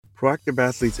Proactive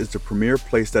Athletes is the premier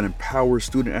place that empowers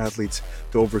student athletes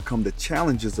to overcome the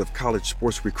challenges of college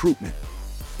sports recruitment.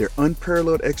 Their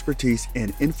unparalleled expertise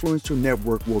and influential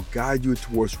network will guide you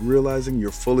towards realizing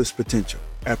your fullest potential.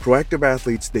 At Proactive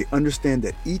Athletes, they understand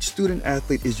that each student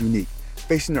athlete is unique,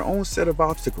 facing their own set of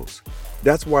obstacles.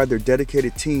 That's why their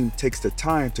dedicated team takes the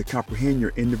time to comprehend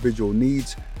your individual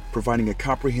needs, providing a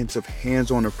comprehensive,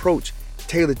 hands-on approach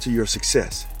tailored to your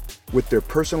success. With their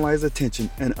personalized attention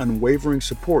and unwavering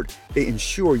support, they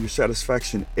ensure your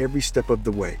satisfaction every step of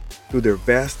the way. Through their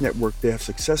vast network, they have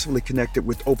successfully connected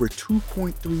with over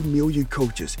 2.3 million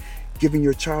coaches, giving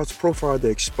your child's profile the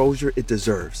exposure it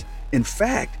deserves. In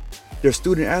fact, their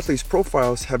student athletes'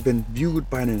 profiles have been viewed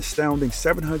by an astounding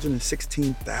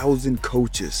 716,000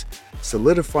 coaches,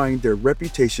 solidifying their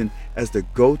reputation as the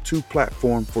go-to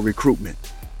platform for recruitment.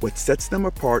 What sets them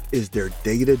apart is their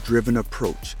data-driven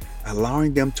approach,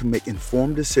 allowing them to make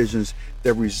informed decisions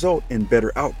that result in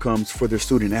better outcomes for their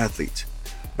student athletes.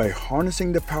 By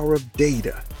harnessing the power of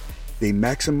data, they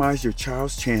maximize your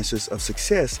child's chances of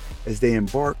success as they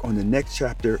embark on the next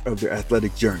chapter of their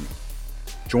athletic journey.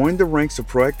 Join the ranks of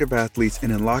Proactive Athletes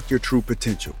and unlock your true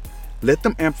potential. Let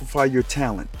them amplify your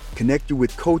talent, connect you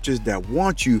with coaches that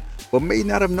want you but may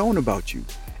not have known about you,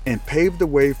 and pave the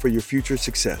way for your future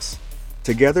success.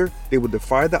 Together, they will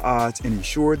defy the odds and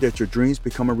ensure that your dreams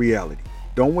become a reality.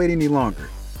 Don't wait any longer.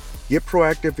 Get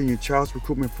proactive in your child's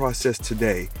recruitment process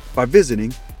today by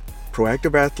visiting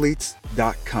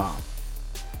proactiveathletes.com.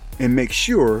 And make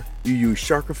sure you use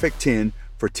Shark Effect 10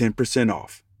 for 10%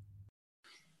 off.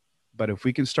 But if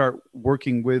we can start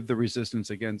working with the resistance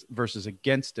against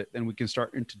it, then we can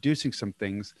start introducing some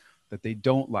things that they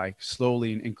don't like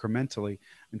slowly and incrementally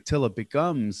until it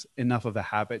becomes enough of a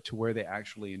habit to where they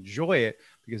actually enjoy it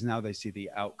because now they see the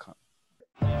outcome.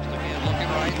 Looking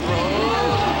right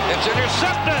through. It's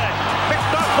intercepted.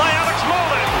 Picked up by Alex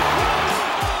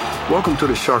Molden. Welcome to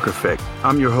the Shark Effect.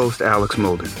 I'm your host, Alex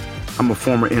Molden. I'm a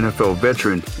former NFL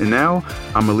veteran, and now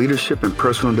I'm a leadership and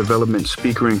personal development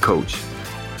speaker and coach.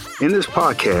 In this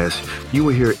podcast, you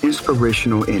will hear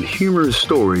inspirational and humorous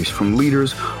stories from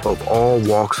leaders of all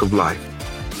walks of life,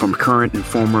 from current and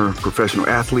former professional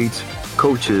athletes,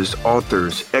 coaches,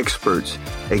 authors, experts,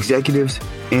 executives,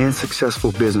 and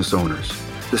successful business owners.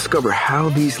 Discover how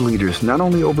these leaders not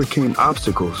only overcame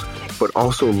obstacles, but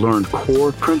also learned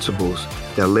core principles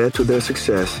that led to their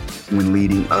success when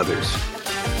leading others.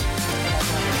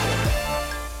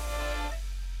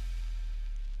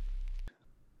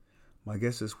 My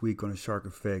guest this week on the Shark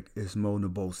Effect is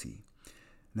Naboulsi.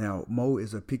 Now, Mo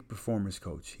is a peak performance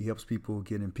coach. He helps people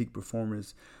get in peak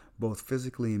performance both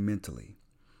physically and mentally.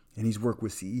 And he's worked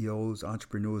with CEOs,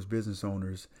 entrepreneurs, business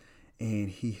owners, and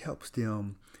he helps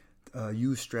them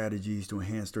use strategies to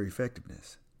enhance their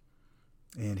effectiveness.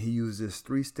 And he uses this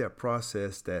 3-step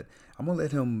process that I'm going to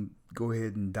let him go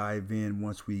ahead and dive in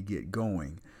once we get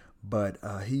going. But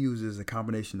he uses a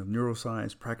combination of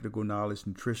neuroscience, practical knowledge,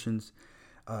 nutrition,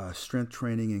 strength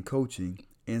training and coaching,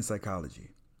 and psychology.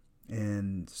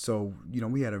 And so,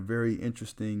 we had a very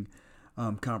interesting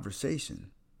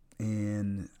conversation,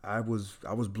 and I was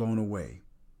blown away,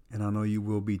 and I know you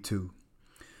will be too.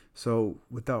 So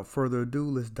without further ado,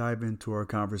 let's dive into our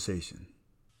conversation.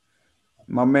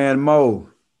 My man, Mo,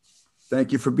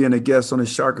 thank you for being a guest on the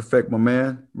Shark Effect, my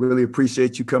man. Really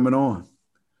appreciate you coming on.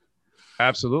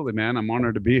 Absolutely, man. I'm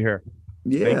honored to be here.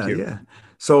 Thank you. Yeah.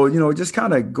 So, just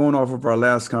kind of going off of our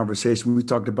last conversation, we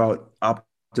talked about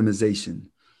optimization,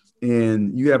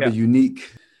 and you have a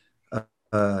unique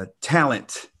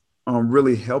talent on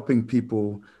really helping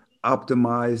people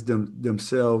optimize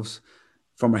themselves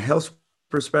from a health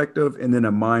perspective and then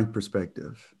a mind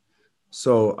perspective.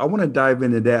 So I want to dive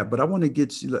into that, but I want to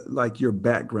get you your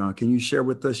background. Can you share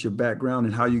with us your background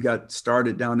and how you got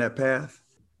started down that path?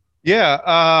 Yeah.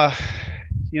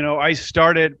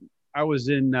 I was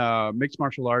in mixed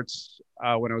martial arts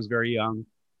when I was very young,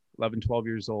 11, 12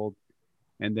 years old.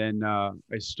 And then I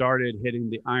started hitting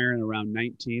the iron around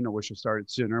 19. I wish I started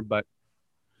sooner, but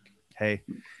hey.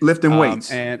 Lifting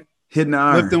weights. And hitting the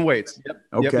iron. Lifting weights. Yep.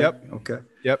 Okay. Okay.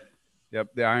 Yep.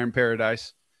 The iron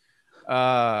paradise.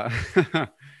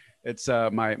 It's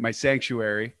my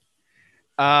sanctuary.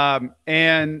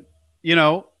 And,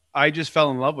 I just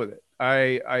fell in love with it.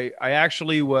 I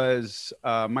actually was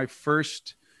my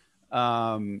first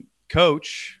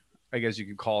coach, I guess you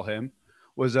could call him,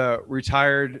 was a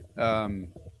retired,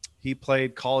 he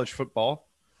played college football.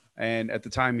 And at the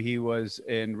time he was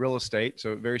in real estate.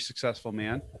 So a very successful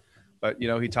man, but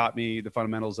he taught me the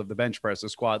fundamentals of the bench press, the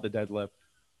squat, the deadlift,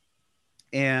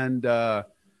 and,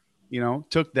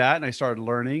 took that and I started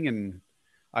learning and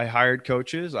I hired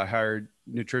coaches, I hired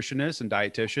nutritionists and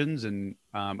dietitians, and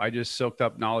I just soaked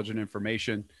up knowledge and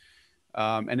information.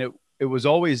 And it was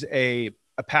always a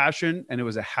passion, and it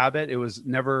was a habit. It was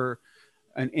never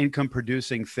an income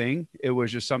producing thing. It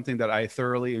was just something that I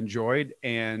thoroughly enjoyed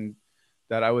and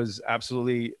that I was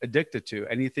absolutely addicted to.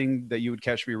 Anything that you would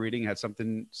catch me reading had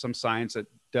some science that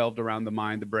delved around the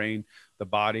mind, the brain, the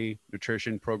body,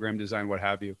 nutrition, program design, what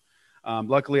have you.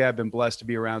 Luckily, I've been blessed to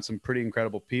be around some pretty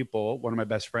incredible people. One of my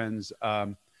best friends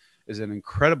is an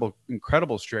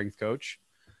incredible strength coach.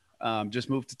 Just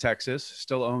moved to Texas,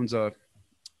 still owns a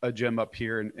gym up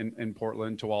here in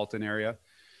Portland, Tualatin area.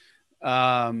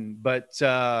 But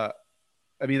I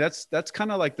mean, that's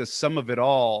kind of like the sum of it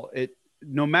all.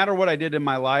 No matter what I did in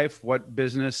my life, what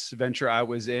business venture I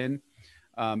was in,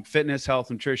 fitness,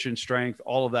 health, nutrition, strength,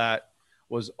 all of that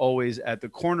was always at the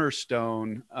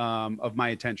cornerstone of my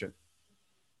attention.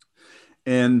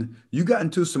 And you got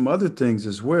into some other things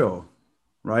as well,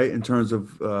 right? In terms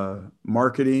of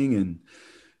marketing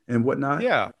and whatnot.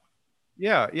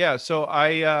 Yeah. So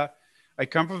I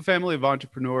come from a family of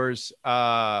entrepreneurs.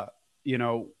 You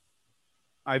know,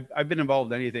 I've been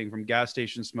involved in anything from gas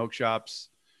stations, smoke shops.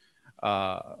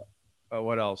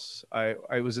 What else?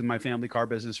 I was in my family car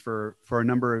business for a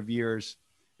number of years,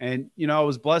 and you know, I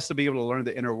was blessed to be able to learn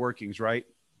the inner workings, right?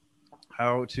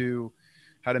 How to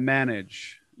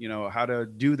manage, you know, how to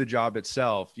do the job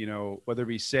itself, you know, whether it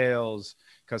be sales,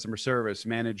 customer service,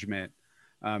 management,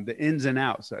 the ins and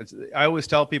outs. I always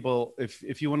tell people,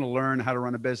 if you want to learn how to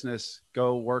run a business,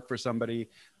 go work for somebody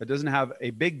that doesn't have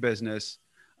a big business,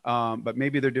 but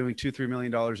maybe they're doing $2-3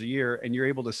 million a year, and you're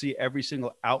able to see every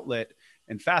single outlet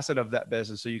and facet of that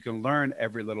business, so you can learn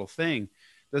every little thing.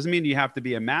 Doesn't mean you have to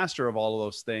be a master of all of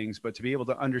those things, but to be able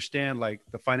to understand like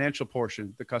the financial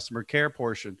portion, the customer care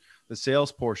portion, the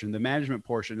sales portion, the management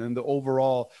portion, and the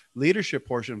overall leadership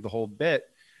portion of the whole bit,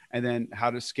 and then how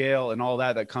to scale and all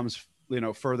that comes, you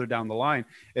know, further down the line.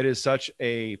 It is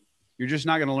you're just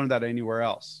not going to learn that anywhere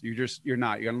else. You're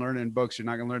not. You're going to learn it in books. You're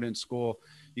not going to learn it in school.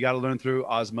 You got to learn through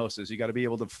osmosis. You got to be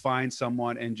able to find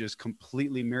someone and just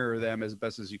completely mirror them as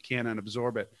best as you can and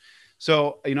absorb it.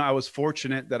 So, you know, I was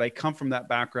fortunate that I come from that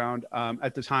background.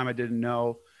 At the time, I didn't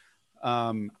know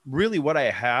really what I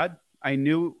had. I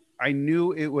knew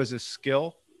it was a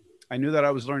skill. I knew that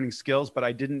I was learning skills, but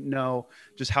I didn't know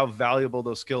just how valuable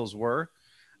those skills were.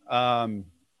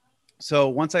 So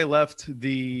once I left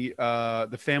the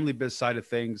family biz side of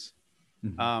things,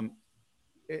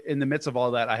 in the midst of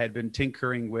all that, I had been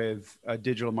tinkering with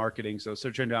digital marketing. So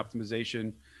search engine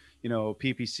optimization, you know,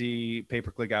 PPC,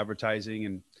 pay-per-click advertising,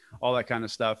 and all that kind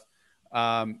of stuff,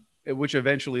 which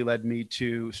eventually led me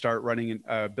to start running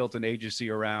built an agency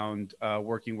around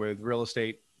working with real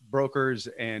estate brokers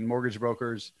and mortgage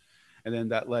brokers. And then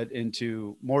that led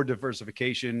into more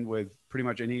diversification with pretty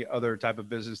much any other type of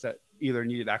business that either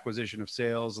needed acquisition of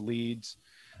sales, leads,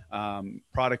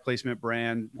 product placement,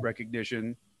 brand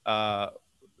recognition.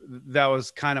 That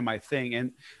was kind of my thing.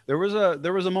 And there was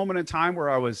a moment in time where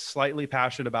I was slightly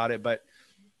passionate about it, but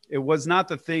it was not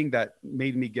the thing that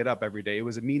made me get up every day. It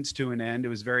was a means to an end. It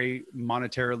was very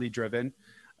monetarily driven,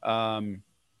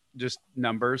 just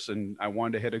numbers. And I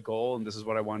wanted to hit a goal, and this is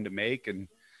what I wanted to make. And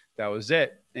that was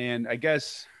it. And I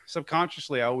guess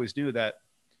subconsciously, I always knew that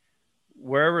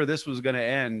wherever this was going to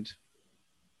end,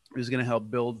 it was going to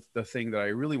help build the thing that I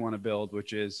really want to build,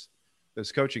 which is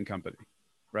this coaching company,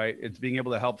 right? It's being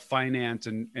able to help finance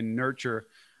and nurture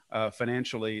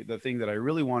financially the thing that I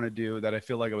really want to do, that I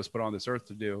feel like I was put on this earth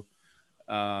to do,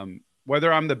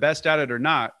 whether I'm the best at it or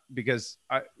not, because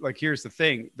here's the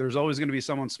thing, there's always going to be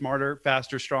someone smarter,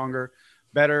 faster, stronger,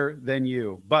 better than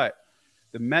you. But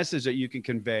the message that you can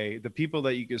convey, the people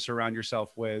that you can surround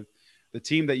yourself with, the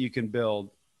team that you can build,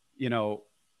 you know,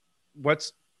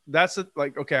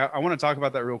 okay, I want to talk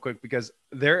about that real quick, because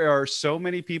there are so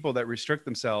many people that restrict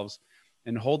themselves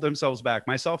and hold themselves back,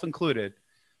 myself included,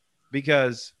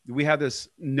 because we have this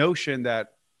notion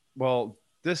that, well,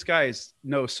 this guy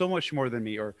knows so much more than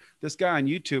me, or this guy on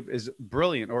YouTube is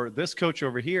brilliant, or this coach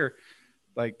over here,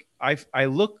 like I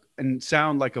look and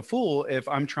sound like a fool if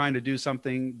I'm trying to do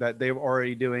something that they're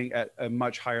already doing at a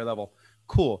much higher level.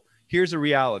 Cool. Here's the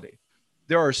reality.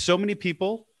 There are so many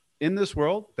people in this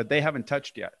world that they haven't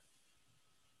touched yet.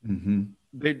 Mm-hmm.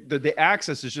 The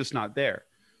access is just not there.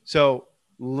 So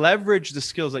leverage the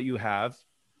skills that you have,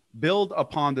 build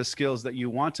upon the skills that you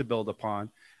want to build upon,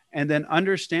 and then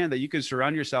understand that you can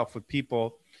surround yourself with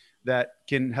people that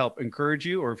can help encourage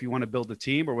you, or if you want to build a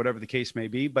team or whatever the case may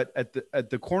be. But at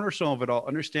the cornerstone of it all,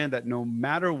 understand that no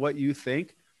matter what you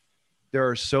think, there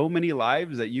are so many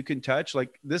lives that you can touch.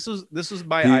 Like this was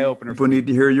my eye opener. People need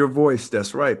to hear your voice.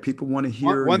 That's right. People want to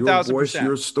hear your voice,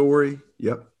 your story.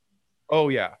 Yep. Oh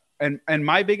yeah. And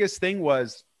my biggest thing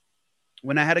was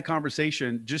when I had a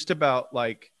conversation just about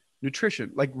like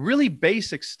nutrition, like really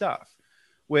basic stuff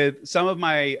with some of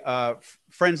my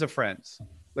friends of friends,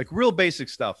 like real basic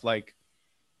stuff, like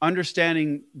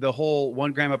understanding the whole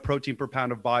 1 gram of protein per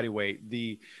pound of body weight,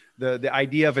 the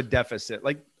idea of a deficit.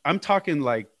 Like I'm talking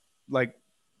like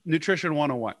nutrition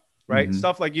 101, right? Mm-hmm.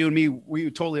 Stuff like you and me,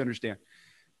 we totally understand.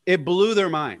 It blew their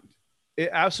mind. It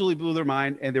absolutely blew their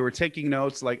mind. And they were taking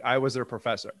notes like I was their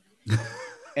professor.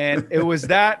 And it was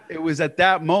at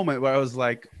that moment where I was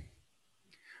like,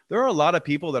 there are a lot of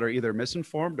people that are either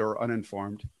misinformed or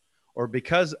uninformed, or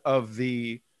because of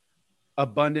the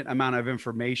abundant amount of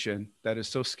information that is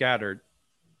so scattered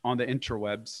on the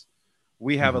interwebs,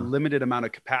 we have a limited amount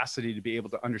of capacity to be able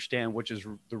to understand which is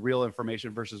the real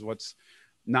information versus what's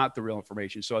not the real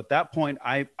information. So at that point,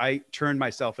 I turned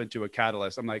myself into a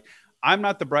catalyst. I'm like, I'm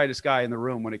not the brightest guy in the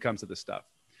room when it comes to this stuff,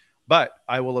 but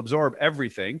I will absorb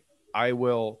everything. I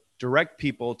will direct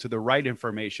people to the right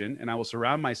information, and I will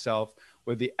surround myself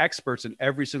with the experts in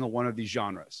every single one of these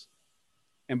genres.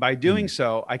 And by doing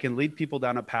so, I can lead people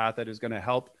down a path that is going to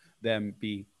help them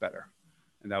be better.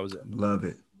 And that was it. Love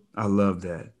it. I love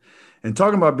that. And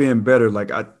talking about being better, like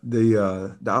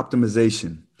the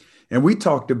optimization, and we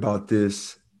talked about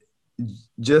this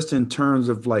just in terms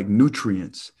of like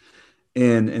nutrients,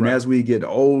 and Right. as we get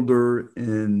older,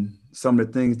 and some of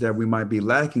the things that we might be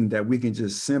lacking, that we can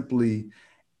just simply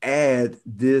add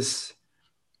this,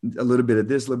 a little bit of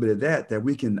this, a little bit of that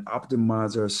we can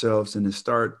optimize ourselves and to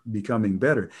start becoming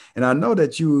better. And I know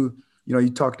that you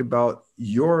talked about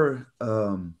your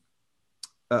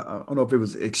I don't know if it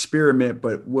was experiment,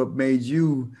 but what made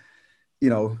you,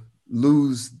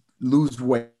 lose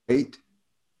weight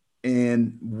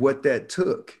and what that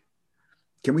took.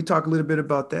 Can we talk a little bit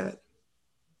about that?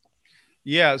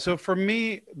 Yeah. So for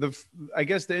me, I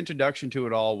guess the introduction to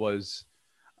it all was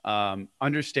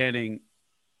understanding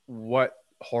what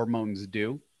hormones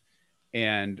do,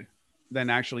 and then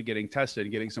actually getting tested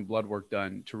and getting some blood work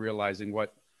done to realizing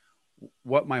what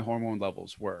my hormone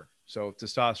levels were. So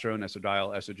testosterone,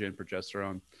 estradiol, estrogen,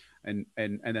 progesterone, and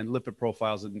then lipid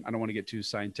profiles. And I don't want to get too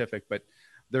scientific, but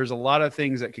there's a lot of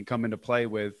things that can come into play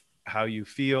with how you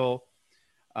feel,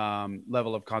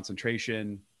 level of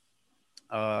concentration,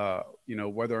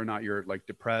 whether or not you're like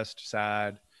depressed,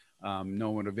 sad,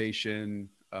 no motivation,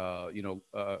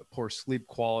 poor sleep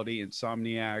quality,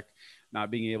 insomniac,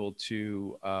 not being able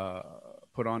to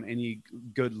put on any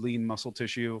good lean muscle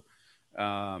tissue,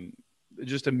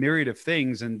 just a myriad of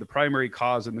things. And the primary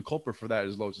cause and the culprit for that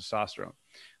is low testosterone.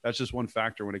 That's just one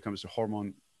factor when it comes to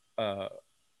hormone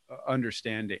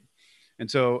understanding.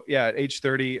 And so, yeah, at age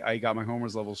 30, I got my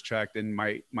hormones levels checked, and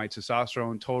my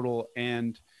testosterone total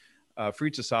and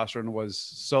free testosterone was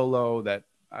so low that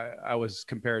I was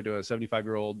compared to a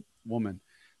 75-year-old woman.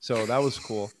 So that was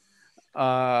cool.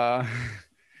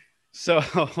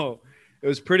 So it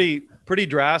was pretty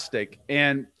drastic.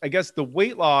 And I guess the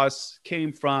weight loss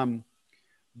came from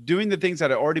doing the things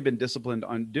that I'd already been disciplined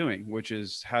on doing, which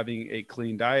is having a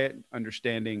clean diet,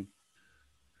 understanding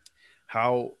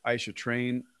how I should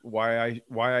train, why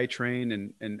I train,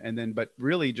 and then, but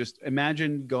really just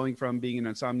imagine going from being an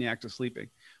insomniac to sleeping.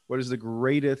 What is the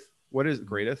greatest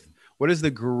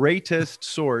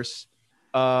source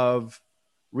of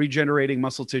regenerating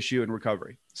muscle tissue and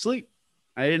recovery? Sleep.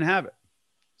 I didn't have it.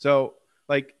 So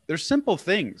like there's simple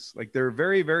things, like they're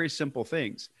very, very simple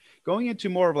things. Going into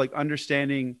more of like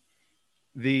understanding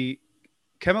the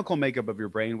chemical makeup of your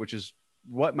brain, which is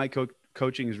what my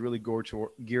coaching is really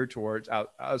geared towards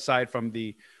outside from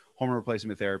the hormone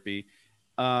replacement therapy,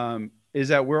 is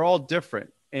that we're all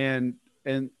different. And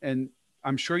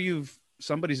I'm sure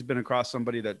somebody's been across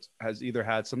somebody that has either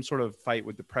had some sort of fight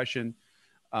with depression,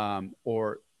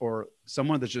 or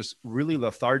someone that's just really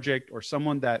lethargic, or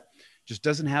someone that just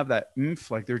doesn't have that oomph.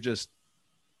 Like they're just,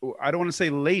 I don't want to say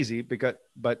lazy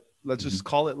but let's just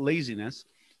call it laziness,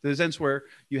 to the sense where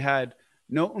you had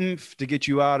no oomph to get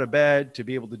you out of bed, to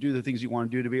be able to do the things you want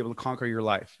to do, to be able to conquer your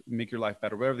life, make your life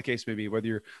better, whatever the case may be, whether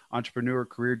you're entrepreneur,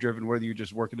 career driven, whether you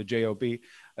just work at a job,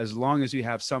 as long as you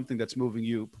have something that's moving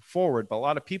you forward. But a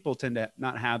lot of people tend to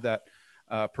not have that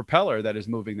propeller that is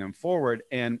moving them forward.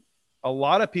 And a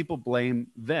lot of people blame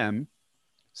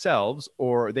themselves,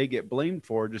 or they get blamed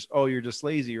for just, oh, you're just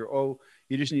lazy, or, oh,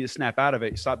 you just need to snap out of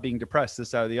it. Stop being depressed,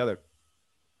 this, that, or the other.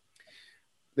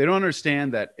 They don't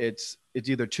understand that it's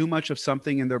either too much of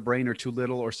something in their brain or too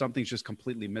little, or something's just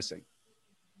completely missing.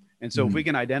 And so if we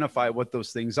can identify what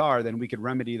those things are, then we can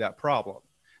remedy that problem.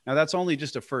 Now that's only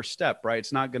just a first step, right?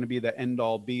 It's not going to be the end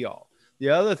all be all. The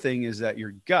other thing is that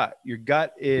your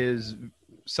gut is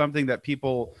something that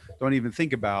people don't even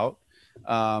think about.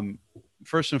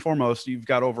 First and foremost, you've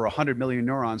got over 100 million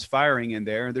neurons firing in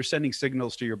there, and they're sending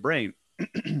signals to your brain.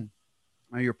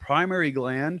 Now, your primary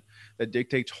gland that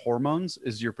dictates hormones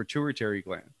is your pituitary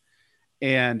gland.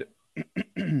 And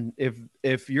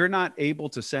if you're not able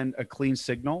to send a clean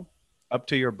signal up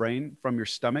to your brain from your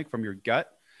stomach, from your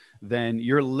gut, then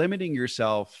you're limiting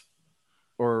yourself,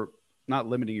 or not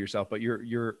limiting yourself, but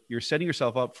you're setting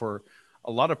yourself up for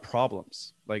a lot of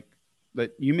problems, like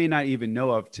that you may not even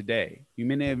know of today. You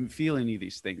may not even feel any of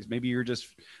these things. Maybe you're just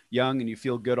young and you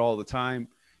feel good all the time.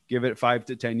 Give it 5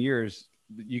 to 10 years,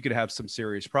 you could have some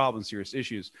serious problems, serious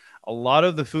issues. A lot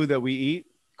of the food that we eat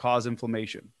cause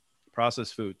inflammation.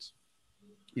 Processed foods,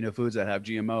 foods that have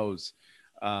GMOs,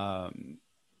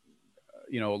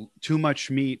 too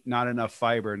much meat, not enough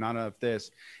fiber, not enough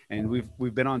this. And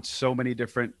we've been on so many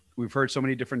different, we've heard so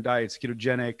many different diets,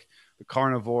 ketogenic, the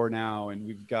carnivore now, and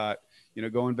we've got,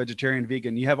 going vegetarian,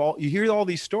 vegan. You hear all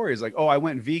these stories like, oh, I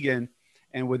went vegan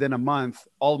and within a month,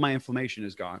 all of my inflammation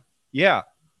is gone. Yeah,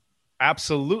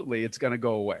 absolutely. It's going to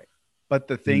go away. But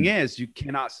the thing is, you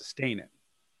cannot sustain it.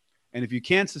 And if you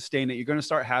can't sustain it, you're going to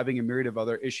start having a myriad of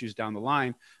other issues down the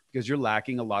line because you're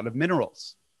lacking a lot of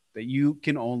minerals that you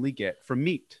can only get from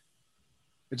meat.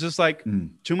 It's just like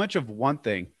too much of one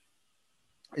thing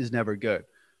is never good,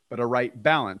 but a right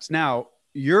balance. Now,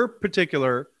 your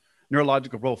particular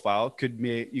neurological profile could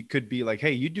be like,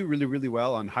 hey, you do really, really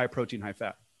well on high protein, high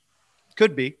fat.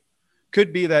 Could be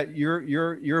that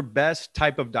your best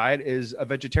type of diet is a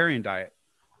vegetarian diet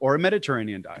or a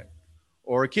Mediterranean diet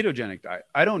or a ketogenic diet.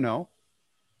 I don't know.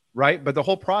 Right. But the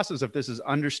whole process of this is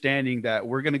understanding that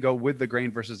we're going to go with the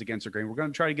grain versus against the grain. We're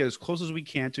going to try to get as close as we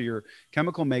can to your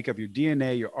chemical makeup, your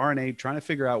DNA, your RNA, trying to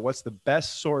figure out what's the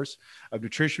best source of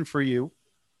nutrition for you,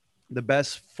 the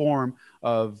best form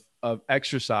of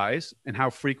exercise and how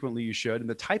frequently you should, and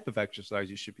the type of exercise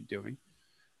you should be doing.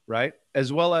 Right.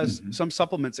 As well as some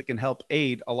supplements that can help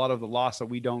aid a lot of the loss that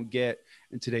we don't get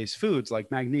in today's foods, like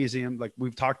magnesium, like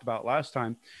we've talked about last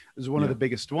time, is one of the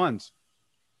biggest ones.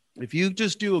 If you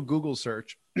just do a Google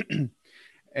search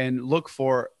and look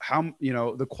for how,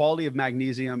 the quality of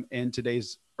magnesium in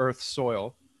today's earth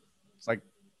soil, it's like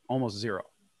almost zero.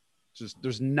 Just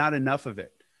there's not enough of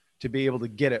it to be able to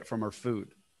get it from our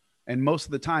food. And most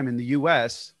of the time in the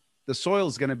US, the soil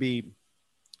is going to be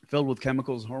filled with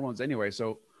chemicals and hormones anyway.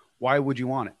 So why would you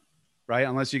want it? Right?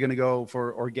 Unless you're going to go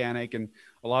for organic. And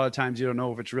a lot of times you don't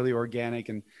know if it's really organic.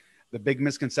 And the big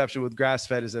misconception with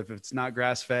grass-fed is if it's not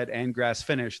grass-fed and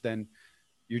grass-finished, then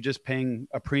you're just paying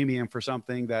a premium for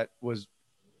something that was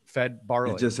fed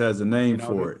barley. It just has a name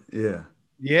for it. Yeah.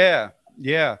 Yeah.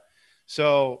 Yeah.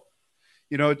 So,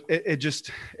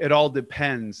 it all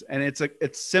depends. And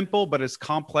it's simple, but it's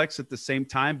complex at the same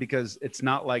time, because it's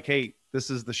not like, hey, this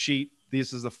is the sheet,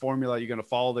 this is the formula, you're going to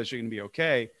follow this, you're going to be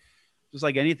okay. Just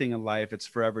like anything in life, it's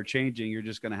forever changing. You're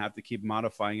just going to have to keep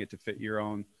modifying it to fit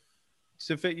you,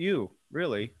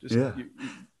 really. Just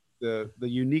the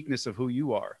uniqueness of who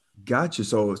you are. Gotcha.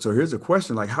 So here's a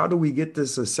question. Like, how do we get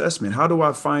this assessment? How do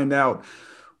I find out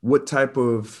what type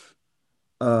of,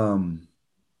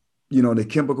 the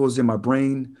chemicals in my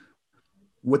brain,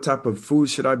 what type of food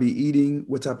should I be eating?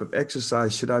 What type of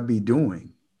exercise should I be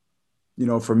doing?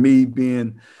 For me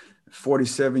being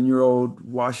 47-year-old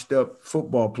washed up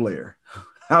football player,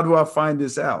 how do I find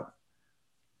this out?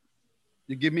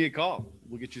 You give me a call.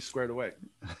 We'll get you squared away.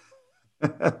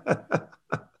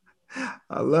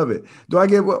 I love it.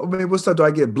 What's up? Do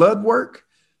I get blood work?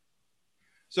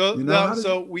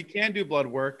 So we can do blood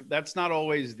work. That's not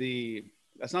always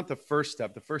that's not the first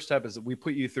step. The first step is that we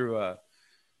put you through a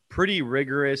pretty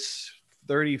rigorous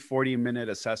 30, 40-minute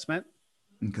assessment.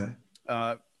 Okay.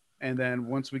 And then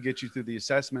once we get you through the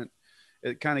assessment,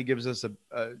 it kind of gives us a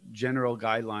general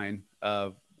guideline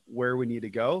of where we need to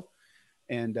go.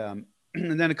 And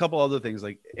then a couple other things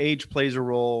like age plays a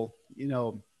role,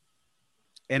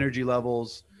 energy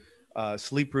levels,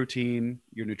 sleep routine,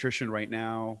 your nutrition right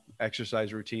now,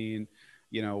 exercise routine,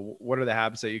 what are the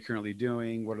habits that you're currently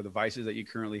doing? What are the vices that you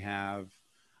currently have?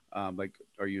 Like,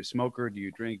 are you a smoker? Do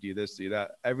you drink? Do you this, do you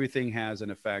that? Everything has an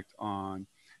effect on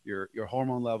your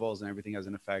hormone levels, and everything has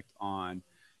an effect on,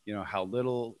 how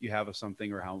little you have of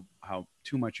something or how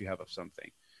too much you have of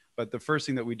something. But the first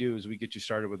thing that we do is we get you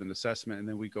started with an assessment, and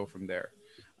then we go from there.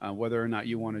 Whether or not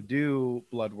you want to do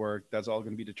blood work, that's all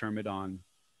going to be determined on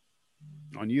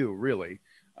you, really.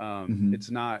 It's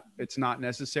not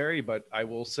necessary, but I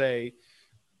will say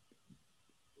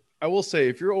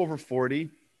if you're over 40,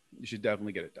 you should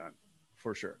definitely get it done,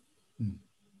 for sure.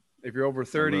 If you're over I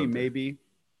 30, love that. maybe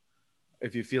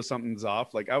if you feel something's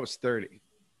off. Like I was 30,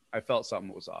 I felt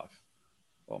something was off.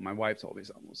 Well, my wife told me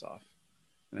something was off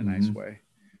in a nice way.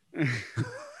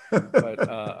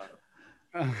 But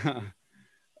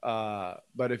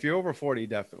but if you're over 40,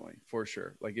 definitely, for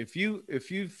sure. Like if you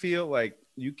feel like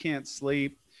you can't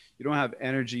sleep, you don't have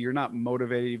energy, you're not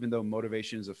motivated, even though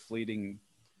motivation is a fleeting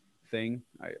thing.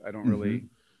 I don't really.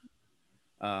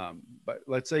 But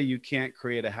let's say you can't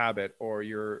create a habit, or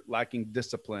you're lacking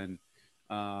discipline.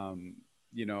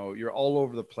 You're all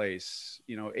over the place.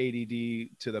 ADD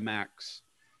to the max.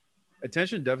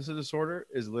 Attention deficit disorder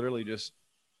is literally just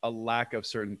a lack of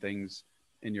certain things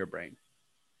in your brain.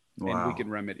 And we Wow. can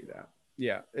remedy that.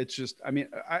 Yeah, it's just, I mean,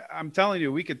 I'm telling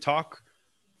you, we could talk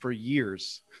for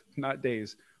years, not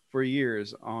days, for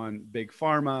years on big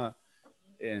pharma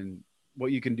and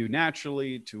what you can do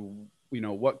naturally to,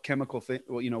 what chemical thing,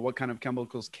 what kind of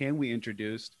chemicals can we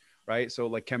introduce, right? So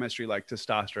like chemistry, like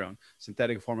testosterone,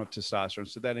 synthetic form of testosterone,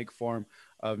 synthetic form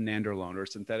of nandrolone, or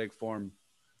synthetic form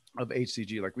of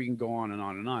HCG. Like we can go on and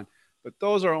on and on, but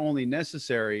those are only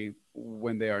necessary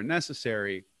when they are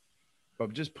necessary.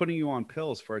 But just putting you on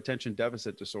pills for attention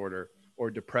deficit disorder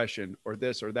or depression or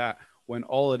this or that, when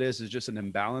all it is just an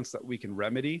imbalance that we can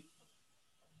remedy,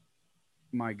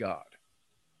 my God,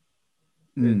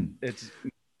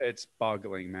 it's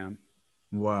boggling, man.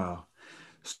 Wow.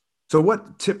 So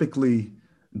what typically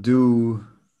do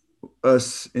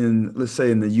us in, let's say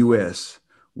in the US,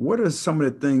 what are some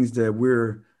of the things that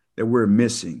we're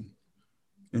missing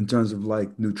in terms of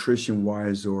like nutrition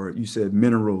wise, or you said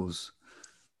minerals?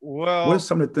 What are Well,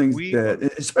 some of the things that,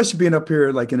 especially being up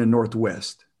here like in the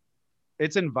Northwest?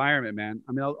 it's environment, man.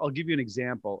 I mean, I'll give you an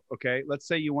example. Okay. Let's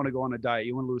say you want to go on a diet,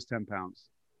 you want to lose 10 pounds.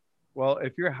 Well,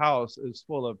 if your house is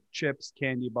full of chips,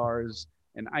 candy bars,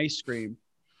 and ice cream,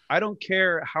 I don't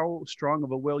care how strong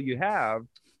of a will you have,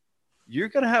 you're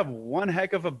going to have one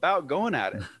heck of a bout going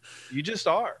at it. You just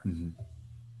are.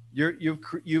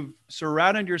 You've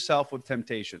surrounded yourself with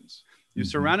temptations. You've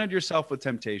surrounded yourself with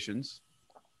temptations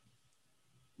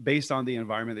based on the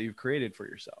environment that you've created for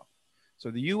yourself. So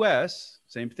the US,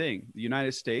 same thing. The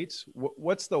United States,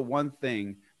 what's the one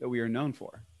thing that we are known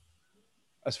for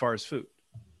as far as food?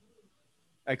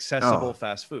 Accessible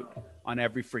fast food on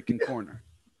every freaking corner.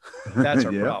 That's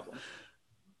our problem.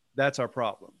 That's our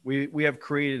problem. We have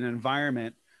created an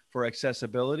environment for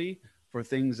accessibility for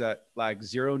things that lack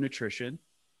zero nutrition,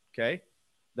 okay,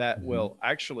 that will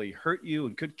actually hurt you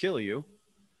and could kill you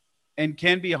and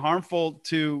can be harmful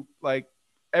to like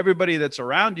everybody that's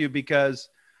around you, because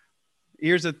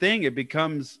here's the thing, it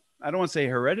becomes, I don't want to say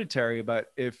hereditary,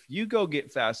 but if you go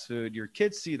get fast food, your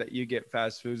kids see that you get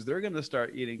fast foods, they're going to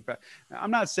start eating fast. I'm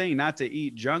not saying not to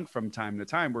eat junk from time to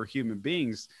time. We're human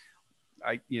beings.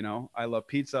 I love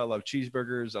pizza. I love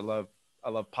cheeseburgers. I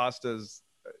love pastas.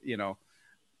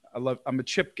 I'm a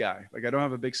chip guy. Like I don't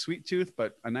have a big sweet tooth,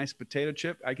 but a nice potato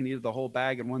chip, I can eat the whole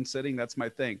bag in one sitting. That's my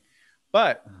thing.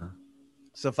 But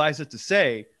suffice it to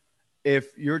say,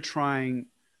 if you're trying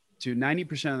to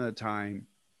 90% of the time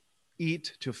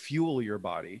eat to fuel your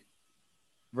body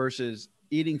versus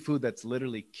eating food that's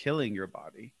literally killing your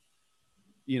body,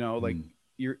 like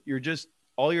you're just,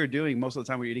 all you're doing most of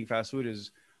the time when you're eating fast food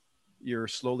is you're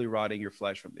slowly rotting your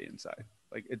flesh from the inside.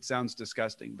 Like it sounds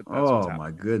disgusting, but that's what's happening.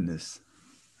 My goodness.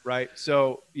 Right.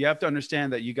 So you have to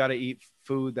understand that you got to eat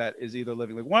food that is either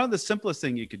living. Like one of the simplest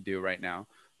thing you could do right now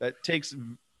that takes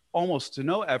almost to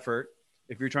no effort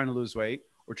if you're trying to lose weight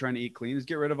or trying to eat clean is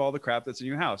get rid of all the crap that's in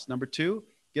your house. Number 2,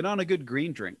 get on a good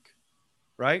green drink,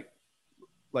 right?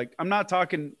 Like I'm not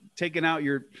talking taking out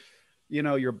your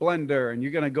blender and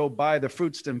you're going to go buy the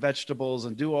fruits and vegetables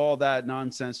and do all that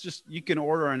nonsense. Just, you can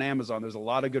order on Amazon. There's a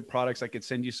lot of good products. I could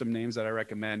send you some names that I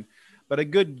recommend, but a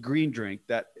good green drink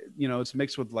that, it's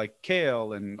mixed with like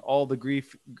kale and all the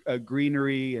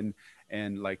greenery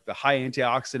and like the high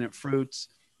antioxidant fruits.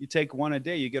 You take one a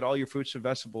day, you get all your fruits and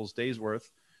vegetables days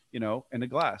worth, in a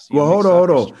glass. Well, hold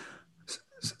on.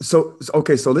 So,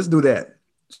 okay. So let's do that.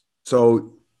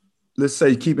 So let's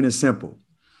say keeping it simple.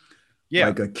 Yeah.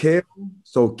 Like a kale.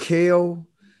 So kale,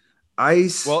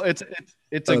 ice. Well, it's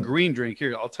a green drink.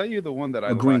 Here, I'll tell you the one that I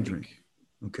like. A green drink.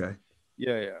 Okay.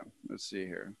 Yeah. Let's see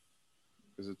here.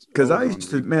 Because I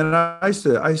used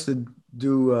to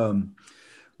do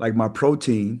like my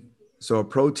protein. So a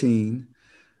protein.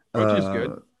 Protein's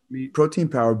good. Protein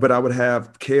powder, but I would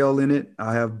have kale in it.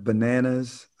 I have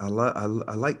bananas. I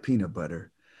like peanut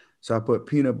butter. So I put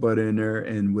peanut butter in there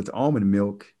and with almond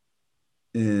milk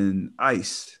and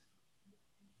ice.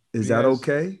 Is that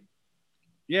okay?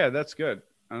 Yeah, that's good.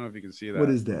 I don't know if you can see that. What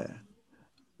is that?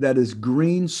 That is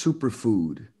green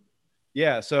superfood.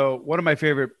 Yeah. So one of my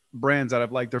favorite brands that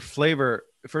I've liked, their flavor.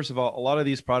 First of all, a lot of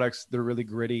these products, they're really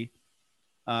gritty,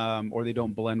 or they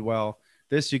don't blend well.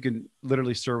 This you can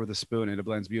literally stir with a spoon and it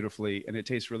blends beautifully and it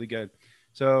tastes really good.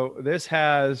 So this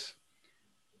has,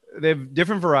 they have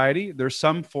different variety. There's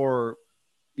some for,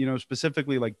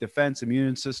 specifically like defense,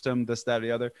 immune system, this, that, or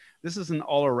the other. This is an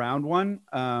all around one.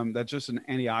 That's just an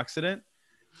antioxidant.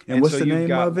 And And what's so the you've name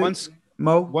got of it,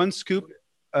 Mo? one scoop.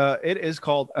 It is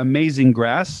called Amazing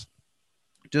Grass.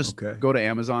 Just Okay. go to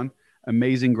Amazon.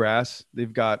 Amazing Grass.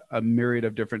 They've got a myriad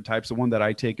of different types. The one that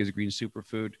I take is green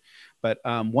superfood, but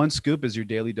one scoop is your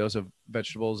daily dose of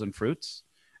vegetables and fruits,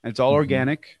 and it's all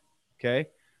organic. Okay.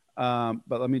 But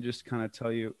let me just kind of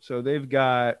tell you. So they've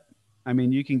got, I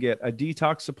mean, you can get a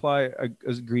detox supply, a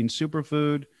green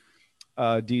superfood,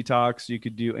 detox. You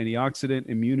could do antioxidant,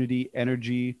 immunity,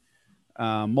 energy,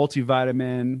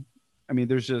 multivitamin. I mean,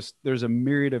 there's a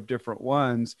myriad of different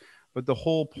ones, but the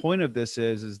whole point of this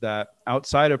is that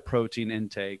outside of protein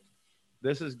intake,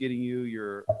 this is getting you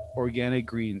your organic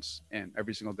greens in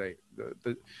every single day,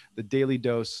 the daily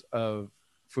dose of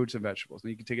fruits and vegetables.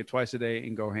 And you can take it twice a day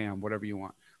and go ham, whatever you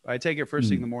want. But I take it first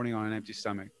thing in the morning on an empty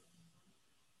stomach.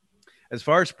 As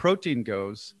far as protein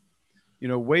goes,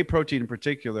 whey protein in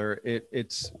particular,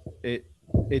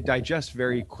 it digests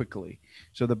very quickly.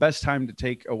 So the best time to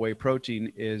take a whey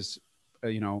protein is,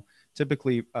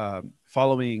 typically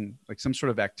following like some sort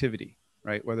of activity,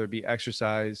 right? Whether it be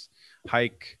exercise,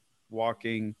 hike,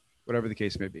 walking, whatever the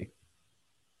case may be.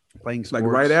 Playing sports.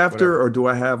 Like right after, whatever. or do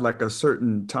I have like a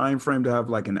certain time frame to have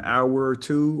like an hour or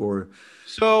two or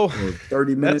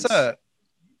 30 minutes?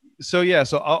 So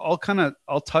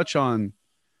I'll touch on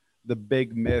the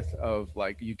big myth of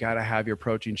like, you got to have your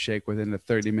protein shake within the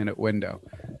 30-minute window,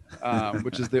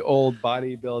 which is the old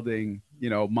bodybuilding,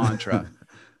 mantra.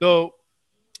 So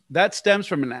that stems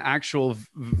from an actual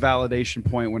validation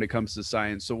point when it comes to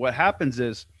science. So what happens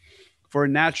is, for a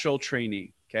natural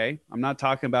trainee, okay, I'm not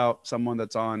talking about someone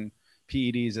that's on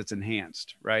PEDs that's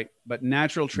enhanced, right? But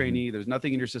natural trainee, there's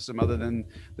nothing in your system other than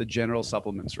the general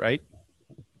supplements, right?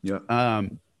 Yeah.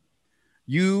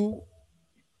 You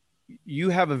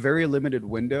have a very limited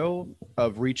window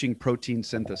of reaching protein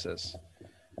synthesis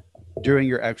during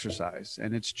your exercise.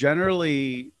 And it's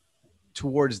generally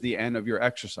towards the end of your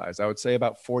exercise. I would say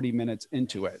about 40 minutes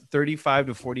into it, 35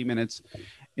 to 40 minutes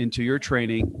into your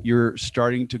training, your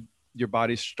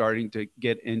body's starting to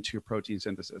get into your protein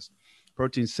synthesis.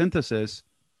 Protein synthesis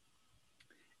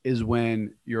is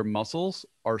when your muscles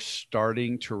are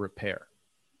starting to repair.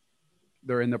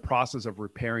 They're in the process of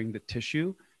repairing the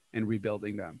tissue and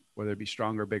rebuilding them, whether it be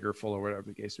stronger, bigger, fuller, whatever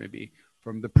the case may be,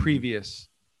 from the previous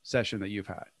session that you've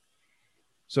had.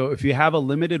 So if you have a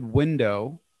limited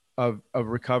window of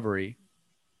recovery,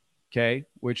 okay,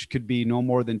 which could be no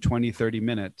more than 20, 30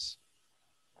 minutes,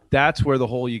 that's where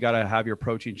you got to have your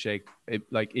protein shake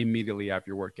like immediately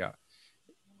after your workout.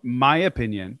 My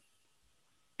opinion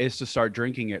is to start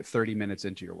drinking it 30 minutes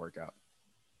into your workout.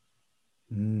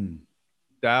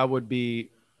 That would be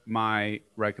my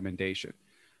recommendation,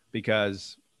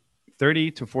 because 30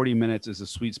 to 40 minutes is a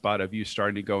sweet spot of you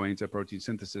starting to go into protein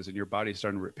synthesis and your body's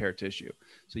starting to repair tissue.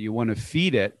 So you want to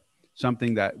feed it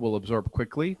something that will absorb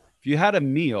quickly. If you had a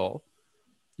meal,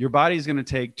 your body's going to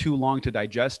take too long to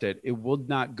digest it. It would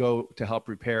not go to help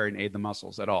repair and aid the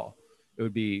muscles at all. It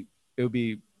would be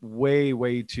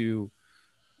way too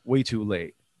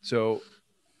late. So,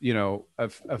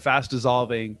 a fast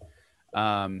dissolving,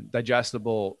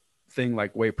 digestible thing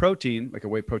like whey protein, like a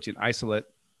whey protein isolate,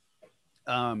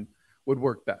 would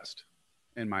work best,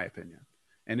 in my opinion.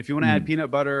 And if you want to add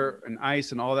peanut butter and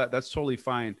ice and all that, that's totally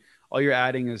fine. All you're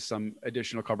adding is some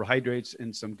additional carbohydrates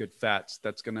and some good fats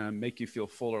that's going to make you feel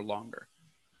fuller longer.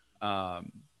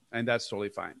 And that's totally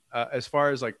fine. As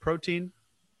far as like protein,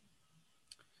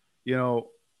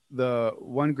 the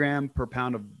 1 gram per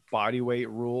pound of body weight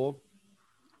rule,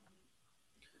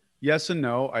 yes and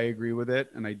no. I agree with it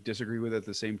and I disagree with it at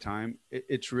the same time.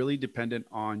 It's really dependent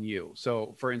on you.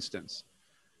 So for instance,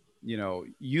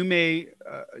 you may,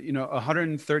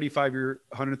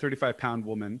 135 pound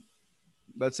woman,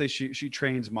 let's say she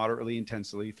trains moderately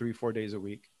intensely 3-4 days a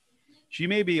week. She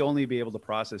may only be able to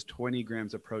process 20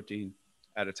 grams of protein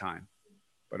at a time,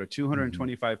 but a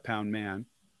 225 pound man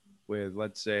with,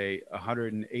 let's say,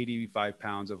 185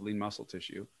 pounds of lean muscle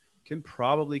tissue can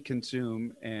probably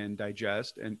consume and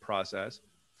digest and process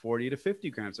 40 to 50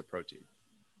 grams of protein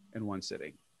in one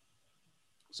sitting.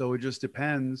 So it just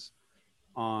depends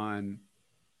on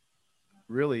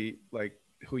really like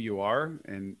who you are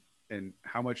and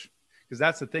how much, because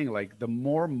that's the thing, like the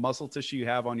more muscle tissue you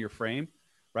have on your frame,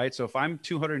 right? So if I'm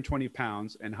 220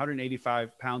 pounds and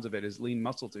 185 pounds of it is lean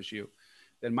muscle tissue,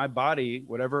 then my body,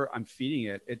 whatever I'm feeding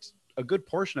it, it's a good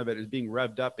portion of it is being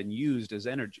revved up and used as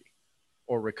energy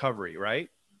or recovery, right?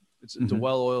 It's a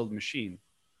well-oiled machine.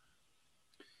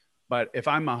 But if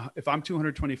I'm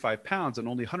 225 pounds and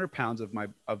only 100 pounds of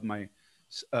my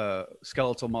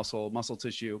skeletal muscle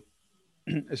tissue,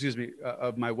 excuse me,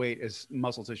 of my weight is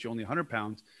muscle tissue, only 100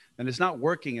 pounds, then it's not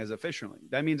working as efficiently.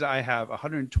 That means I have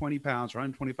 120 pounds or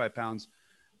 125 pounds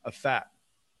of fat,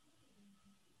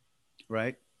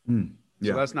 right?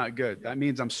 So that's not good. That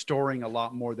means I'm storing a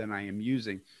lot more than I am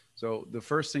using. So the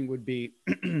first thing would be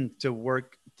to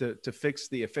work to fix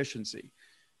the efficiency.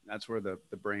 That's where the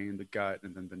brain, the gut,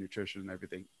 and then the nutrition and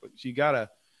everything. But you gotta,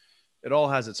 it all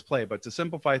has its play. But to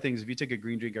simplify things, if you take a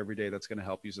green drink every day, that's going to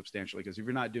help you substantially. Because if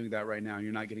you're not doing that right now,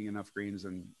 you're not getting enough greens,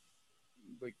 and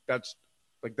that's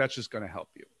just going to help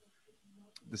you.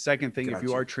 The second thing, if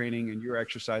you are training and you're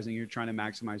exercising, you're trying to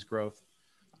maximize growth,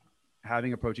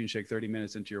 having a protein shake 30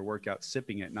 minutes into your workout,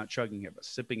 sipping it, not chugging it, but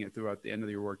sipping it throughout the end of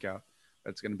your workout,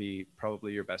 that's going to be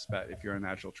probably your best bet if you're a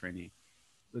natural trainee.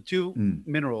 The two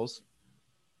minerals,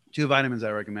 2 vitamins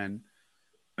I recommend.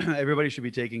 Everybody should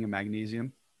be taking a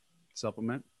magnesium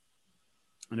supplement,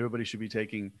 and everybody should be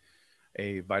taking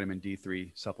a vitamin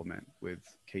D3 supplement with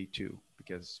K2,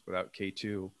 because without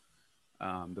K2,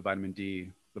 the vitamin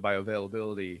D, the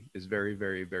bioavailability is very,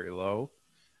 very, very low,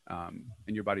 and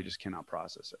your body just cannot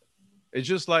process it. It's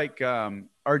just like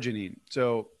arginine.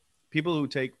 So people who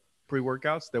take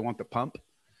pre-workouts, they want the pump,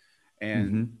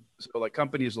 and so like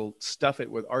companies will stuff it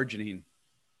with arginine,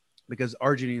 because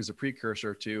arginine is a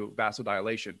precursor to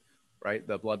vasodilation, right?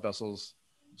 The blood vessels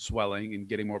swelling and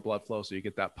getting more blood flow, so you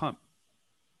get that pump.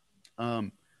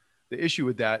 The issue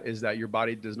with that is that your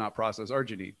body does not process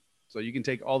arginine. So you can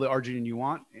take all the arginine you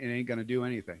want, it ain't going to do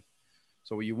anything.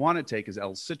 So what you want to take is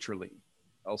L-citrulline.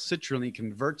 L-citrulline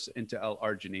converts into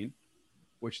L-arginine,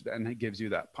 which then gives you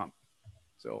that pump.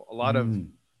 So a lot of,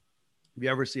 if you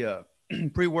ever see a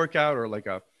pre-workout or like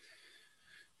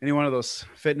any one of those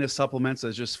fitness supplements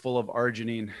that's just full of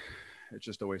arginine, it's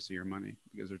just a waste of your money,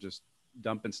 because they're just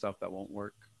dumping stuff that won't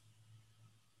work.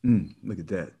 Look at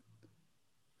that.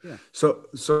 Yeah.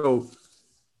 So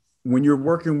when you're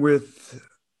working with,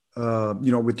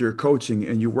 with your coaching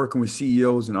and you're working with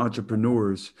CEOs and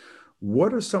entrepreneurs,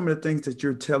 what are some of the things that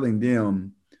you're telling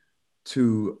them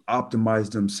to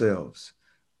optimize themselves?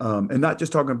 And not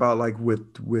just talking about like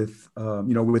with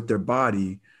their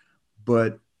body,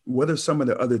 but what are some of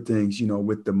the other things,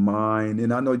 with the mind?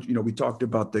 And I know, we talked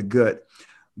about the gut,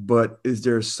 but is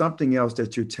there something else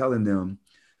that you're telling them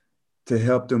to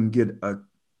help them get a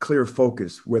clear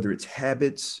focus, whether it's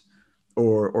habits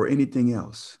or anything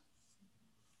else?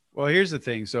 Well, here's the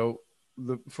thing. So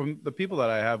from the people that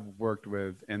I have worked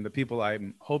with and the people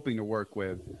I'm hoping to work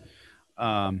with,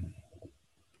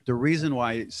 the reason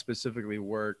why I specifically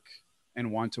work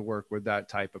and want to work with that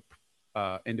type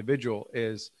of individual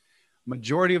is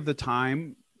majority of the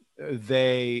time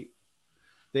they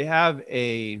have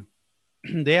a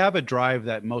drive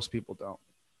that most people don't.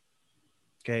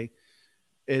 Okay.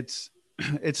 It's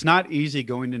not easy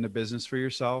going into business for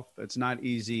yourself. It's not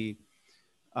easy,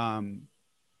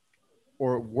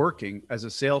 or working as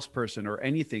a salesperson or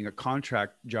anything, a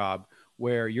contract job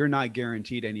where you're not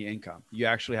guaranteed any income. You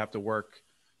actually have to work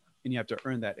and you have to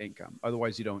earn that income.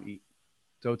 Otherwise you don't eat.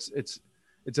 So it's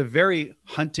a very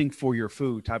hunting for your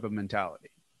food type of mentality,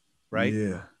 right?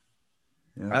 Yeah.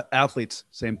 Athletes,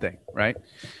 same thing, right?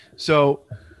 So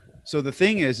the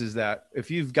thing is that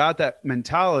if you've got that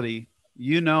mentality,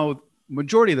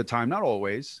 majority of the time, not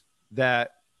always,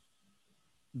 that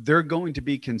they're going to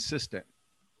be consistent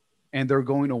and they're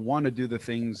going to want to do the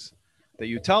things that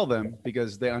you tell them,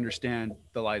 because they understand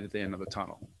the light at the end of the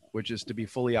tunnel, which is to be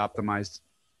fully optimized,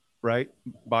 right?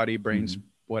 Body, brains,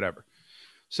 whatever.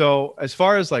 So as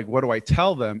far as like, what do I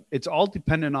tell them? It's all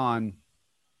dependent on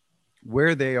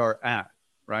where they are at,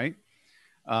 right?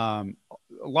 A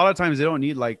lot of times they don't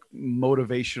need like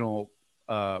motivational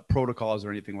protocols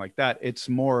or anything like that. It's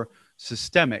more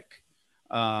systemic.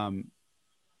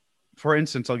 For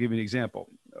instance, I'll give you an example.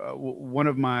 One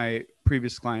of my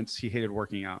previous clients, he hated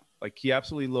working out. Like, he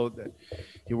absolutely loathed it.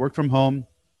 He worked from home.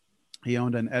 He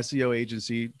owned an SEO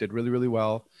agency, did really, really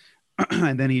well.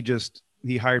 And then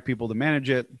he hired people to manage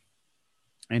it.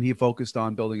 And he focused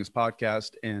on building his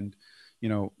podcast and,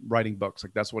 writing books.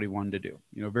 Like, that's what he wanted to do.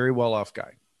 Very well off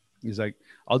guy. He's like,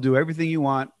 I'll do everything you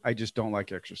want. I just don't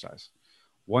like exercise.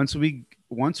 Once we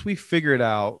figured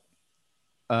out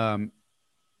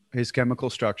his chemical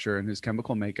structure and his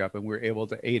chemical makeup, and we were able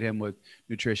to aid him with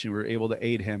nutrition, we were able to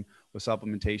aid him with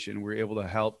supplementation, we were able to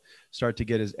help start to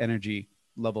get his energy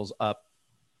levels up,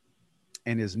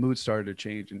 and his mood started to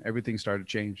change and everything started to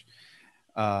change.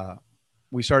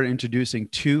 we started introducing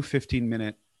 2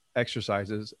 15-minute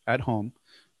exercises at home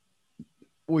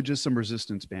with just some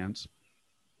resistance bands.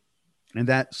 And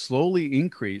that slowly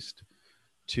increased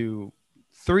to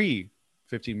 3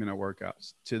 15-minute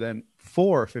workouts, to then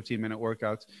 4 15-minute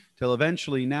workouts, till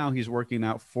eventually now he's working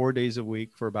out 4 days a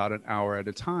week for about an hour at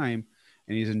a time,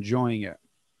 and he's enjoying it,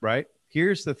 right?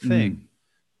 Here's the thing.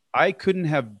 I couldn't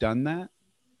have done that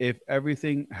if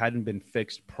everything hadn't been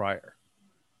fixed prior.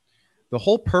 The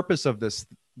whole purpose of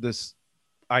this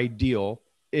ideal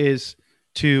is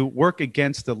to work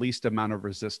against the least amount of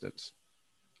resistance.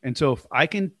 And so if I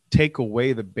can take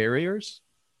away the barriers,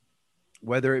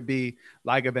 whether it be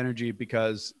lack of energy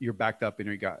because you're backed up in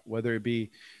your gut, whether it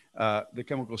be the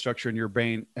chemical structure in your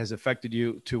brain has affected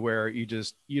you to where you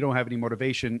don't have any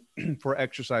motivation for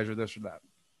exercise or this or that.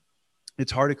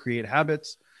 It's hard to create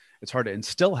habits. It's hard to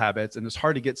instill habits, and it's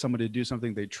hard to get someone to do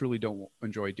something they truly don't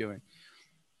enjoy doing.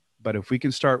 But if we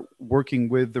can start working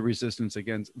with the resistance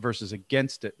against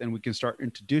it, then we can start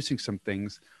introducing some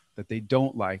things that they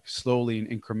don't like slowly and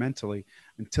incrementally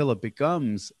until it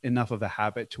becomes enough of a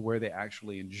habit to where they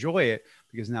actually enjoy it,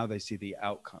 because now they see the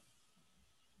outcome.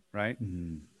 Right?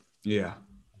 Yeah.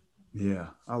 Yeah.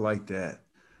 I like that.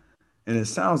 And it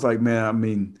sounds like, man, I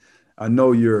mean, I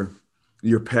know you're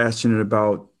passionate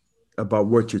about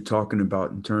what you're talking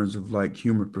about in terms of like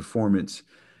human performance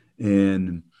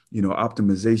and,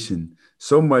 optimization,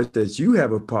 so much that you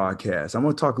have a podcast. I'm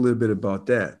going to talk a little bit about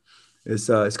that.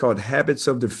 It's called Habits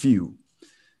of the Few.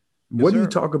 What do you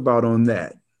talk about on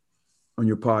that, on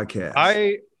your podcast?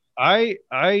 I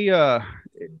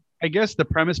guess the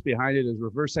premise behind it is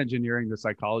reverse engineering the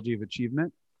psychology of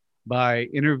achievement by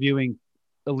interviewing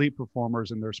elite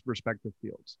performers in their respective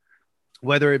fields,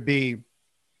 whether it be,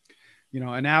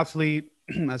 an athlete,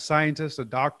 a scientist, a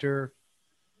doctor,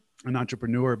 an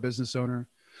entrepreneur, a business owner.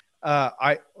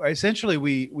 I essentially,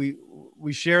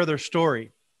 we share their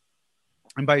story.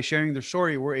 And by sharing their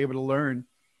story, we're able to learn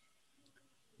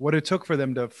what it took for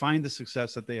them to find the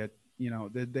success that they had,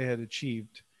 that they had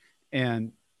achieved.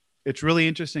 And it's really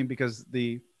interesting because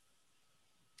the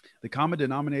common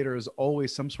denominator is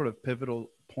always some sort of pivotal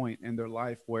point in their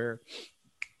life where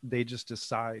they just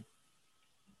decide.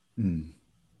 You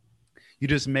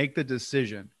just make the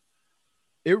decision.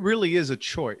 It really is a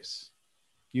choice.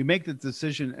 You make the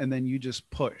decision and then you just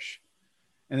push.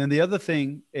 And then the other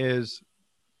thing is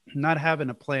not having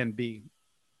a plan B.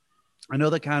 I know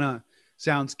that kind of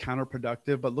sounds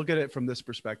counterproductive, but look at it from this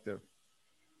perspective.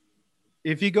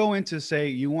 If you go into, say,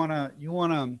 you want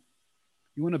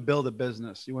to build a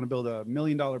business, you want to build $1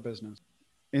 million business.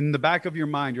 In the back of your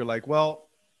mind, you're like, well,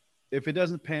 if it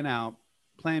doesn't pan out,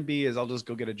 plan B is I'll just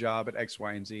go get a job at X,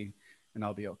 Y, and Z and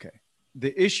I'll be okay.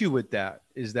 The issue with that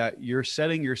is that you're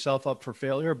setting yourself up for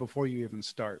failure before you even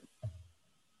start,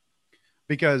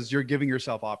 because you're giving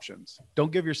yourself options.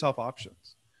 Don't give yourself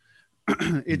options.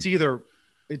 It's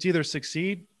either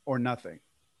succeed or nothing.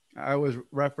 I always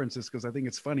reference this because I think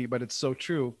it's funny, but it's so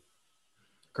true.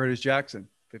 Curtis Jackson,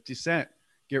 50 Cent,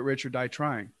 get rich or die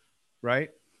trying,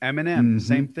 right? Eminem,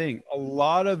 same thing. A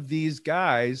lot of these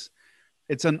guys,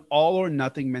 it's an all or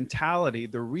nothing mentality.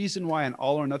 The reason why an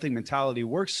all or nothing mentality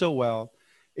works so well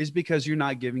is because you're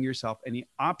not giving yourself any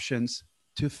options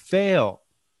to fail.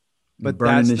 But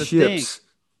burning that's the ships.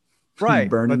 thing. Right.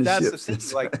 Burning but the that's ships. the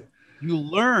thing. Like, you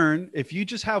learn, if you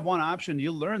just have one option,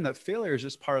 you learn that failure is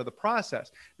just part of the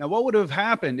process. Now, what would have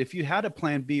happened if you had a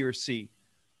plan B or C?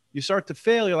 You start to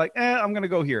fail. You're like, I'm going to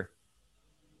go here.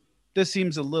 This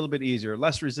seems a little bit easier,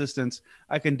 less resistance.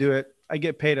 I can do it. I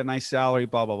get paid a nice salary,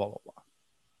 blah, blah, blah, blah, blah.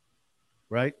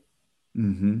 Right?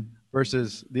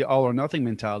 Versus the all or nothing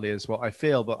mentality is, well, I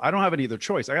failed, but I don't have any other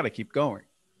choice. I got to keep going.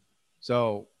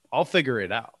 So I'll figure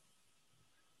it out.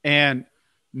 And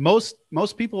most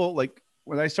people, like,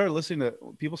 when I started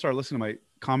people started listening to my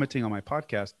commenting on my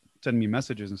podcast, sending me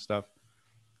messages and stuff.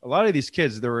 A lot of these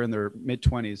kids, they were in their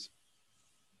mid-20s.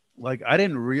 Like, I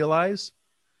didn't realize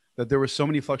that there were so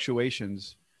many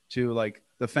fluctuations to like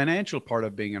the financial part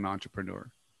of being an entrepreneur.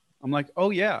 I'm like, oh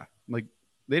yeah. Like,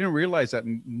 they didn't realize that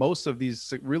most of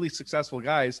these really successful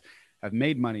guys have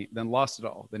made money, then lost it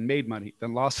all, then made money,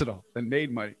 then lost it all, then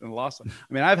made money, then lost it.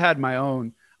 I mean, I've had my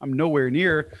own, I'm nowhere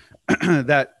near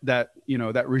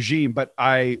that regime, but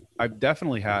I've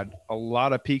definitely had a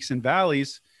lot of peaks and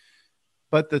valleys.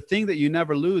 But the thing that you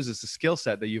never lose is the skill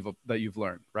set that you've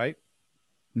learned, right?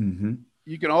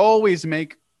 You can always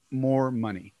make more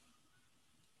money,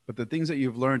 but the things that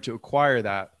you've learned to acquire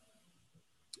that,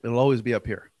 it'll always be up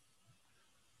here.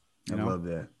 I love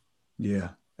that. Yeah,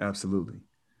 absolutely.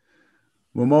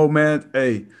 Well, Mo, man,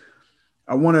 hey,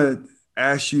 I want to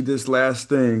ask you this last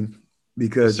thing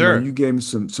because you gave me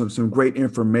some great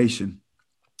information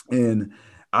And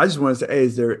I just want to say, hey,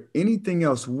 is there anything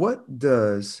else? What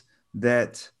does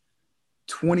that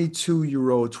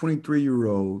 22-year-old,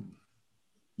 23-year-old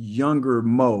younger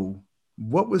Mo,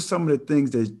 what was some of the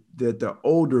things that the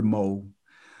older Mo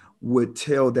would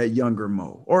tell that younger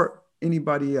Mo or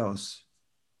anybody else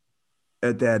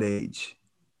at that age?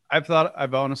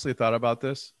 I've honestly thought about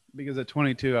this because at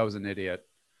 22, I was an idiot.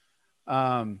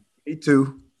 Me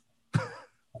too.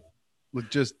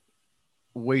 Just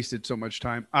wasted so much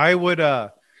time. I would,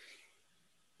 I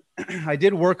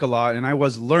did work a lot and I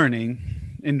was learning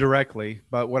indirectly,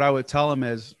 but what I would tell him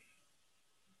is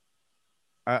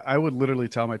I would literally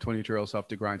tell my 22-year-old self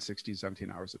to grind 16,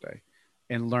 17 hours a day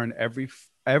and learn every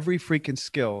freaking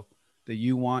skill that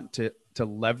you want to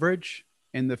leverage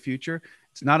in the future.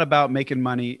 It's not about making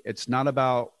money. It's not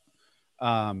about,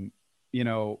 balling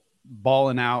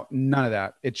out. None of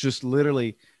that. It's just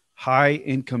literally high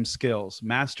income skills.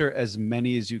 Master as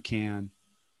many as you can.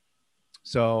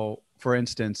 So, for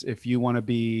instance, if you want to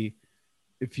be,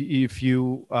 let's say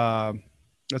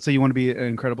you want to be an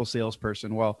incredible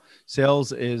salesperson. Well,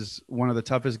 sales is one of the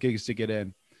toughest gigs to get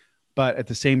in, but at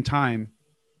the same time,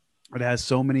 it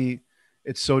has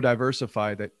it's so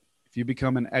diversified that if you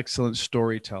become an excellent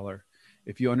storyteller,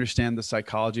 if you understand the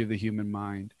psychology of the human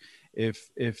mind, if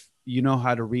you know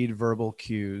how to read verbal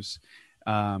cues,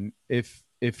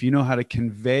 if you know how to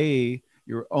convey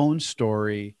your own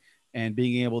story and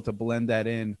being able to blend that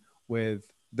in with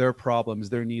their problems,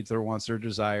 their needs, their wants, their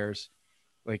desires,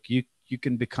 like you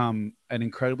can become an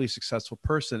incredibly successful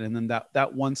person. And then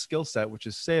that one skill set, which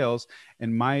is sales,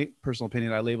 in my personal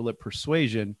opinion, I label it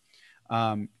persuasion,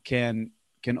 can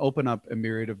open up a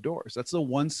myriad of doors. That's the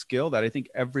one skill that I think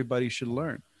everybody should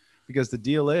learn, because the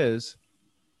deal is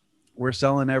we're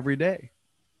selling every day.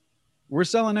 We're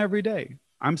selling every day.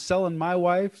 I'm selling my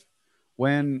wife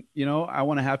when, I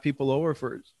want to have people over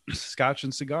for scotch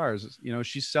and cigars.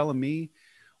 She's selling me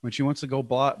when she wants to go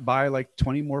buy like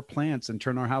 20 more plants and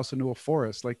turn our house into a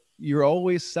forest. Like, you're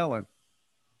always selling,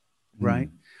 right?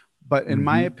 But in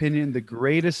my opinion, the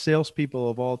greatest salespeople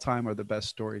of all time are the best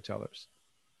storytellers.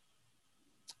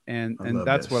 And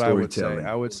that's what I would say.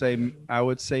 I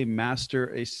would say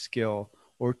master a skill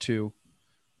or two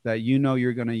that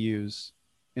you're going to use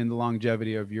in the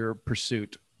longevity of your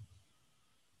pursuit.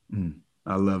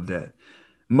 I love that.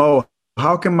 Mo,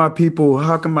 how can my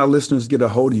listeners get a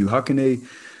hold of you? How can they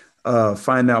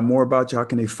find out more about you? How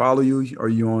can they follow you? Are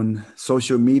you on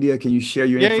social media? Can you share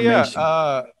your information?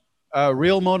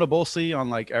 Real Mo Naboulsi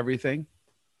on like everything.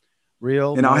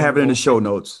 And I'll have it in the show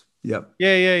notes. Yep.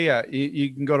 Yeah.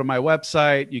 You can go to my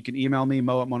website. You can email me,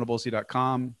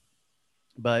 mo@monaboulsi.com.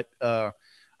 But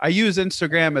I use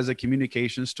Instagram as a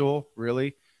communications tool,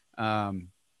 really.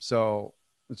 So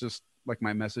it's just like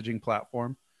my messaging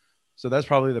platform. So that's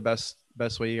probably the best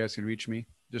way you guys can reach me.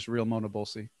 Just Real Mo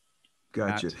Naboulsi.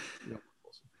 Gotcha.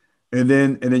 And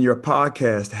then your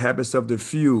podcast, Habits of the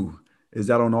Few, is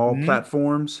that on all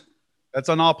platforms? That's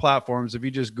on all platforms. If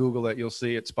you just Google it, you'll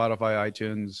see it. Spotify,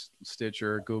 iTunes,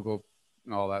 Stitcher, Google,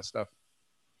 and all that stuff.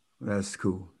 That's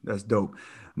cool. That's dope.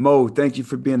 Mo, thank you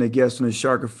for being a guest on the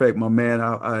Shark Effect, my man.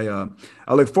 I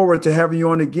look forward to having you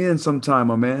on again sometime,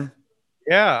 my man.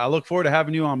 Yeah, I look forward to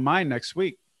having you on mine next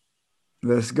week.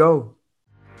 Let's go.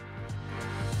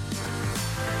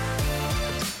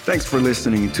 Thanks for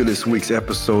listening to this week's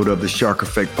episode of the Shark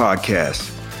Effect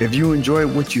podcast. If you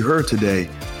enjoyed what you heard today,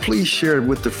 please share it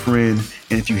with a friend.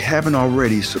 And if you haven't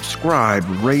already, subscribe,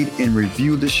 rate, and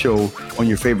review the show on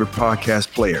your favorite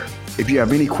podcast player. If you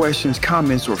have any questions,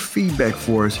 comments, or feedback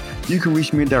for us, you can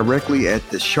reach me directly at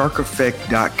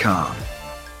thesharkeffect.com.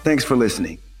 Thanks for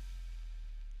listening.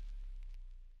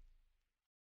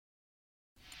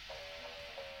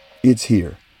 It's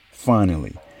here,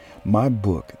 finally. My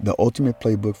book, The Ultimate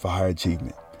Playbook for High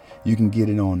Achievement. You can get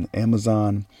it on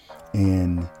Amazon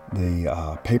in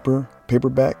the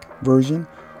paperback version,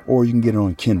 or you can get it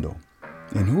on Kindle.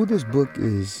 And who this book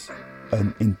is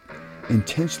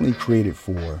intentionally created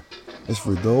for is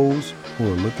for those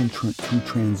who are looking to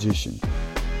transition,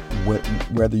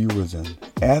 whether you was an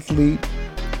athlete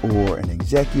or an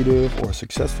executive or a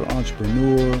successful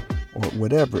entrepreneur or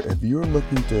whatever. If you're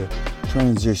looking to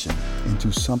transition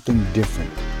into something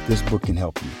different, this book can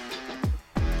help you.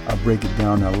 I break it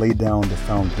down. I lay down the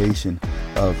foundation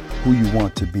of who you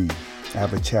want to be. I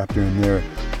have a chapter in there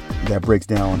that breaks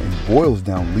down and boils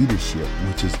down leadership,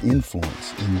 which is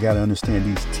influence. And you got to understand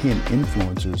these 10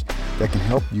 influencers that can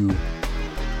help you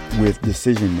with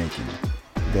decision making,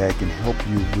 that can help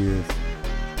you with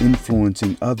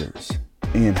influencing others.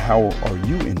 And how are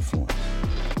you influenced?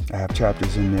 I have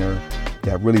chapters in there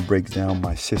that really breaks down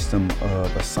my system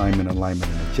of assignment, alignment,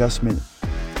 and adjustment.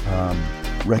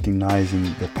 Recognizing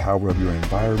the power of your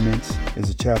environments is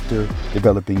a chapter.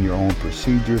 Developing your own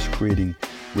procedures, creating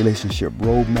relationship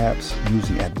roadmaps,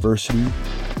 using adversity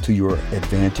to your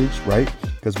advantage, right?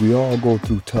 Because we all go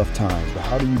through tough times, but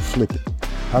how do you flip it?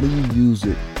 How do you use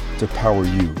it to power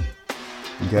you?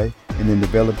 Okay? And then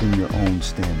developing your own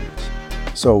standards.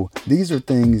 So these are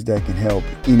things that can help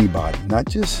anybody, not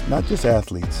just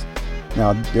athletes.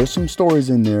 Now, there's some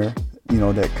stories in there,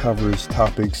 that covers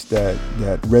topics that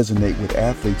resonate with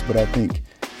athletes, but I think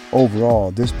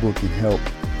overall this book can help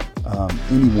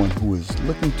anyone who is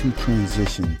looking to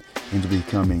transition into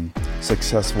becoming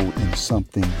successful in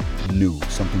something new,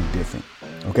 something different.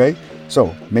 Okay?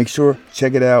 So make sure,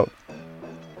 check it out.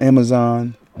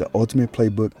 Amazon, The Ultimate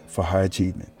Playbook for High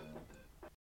Achievement.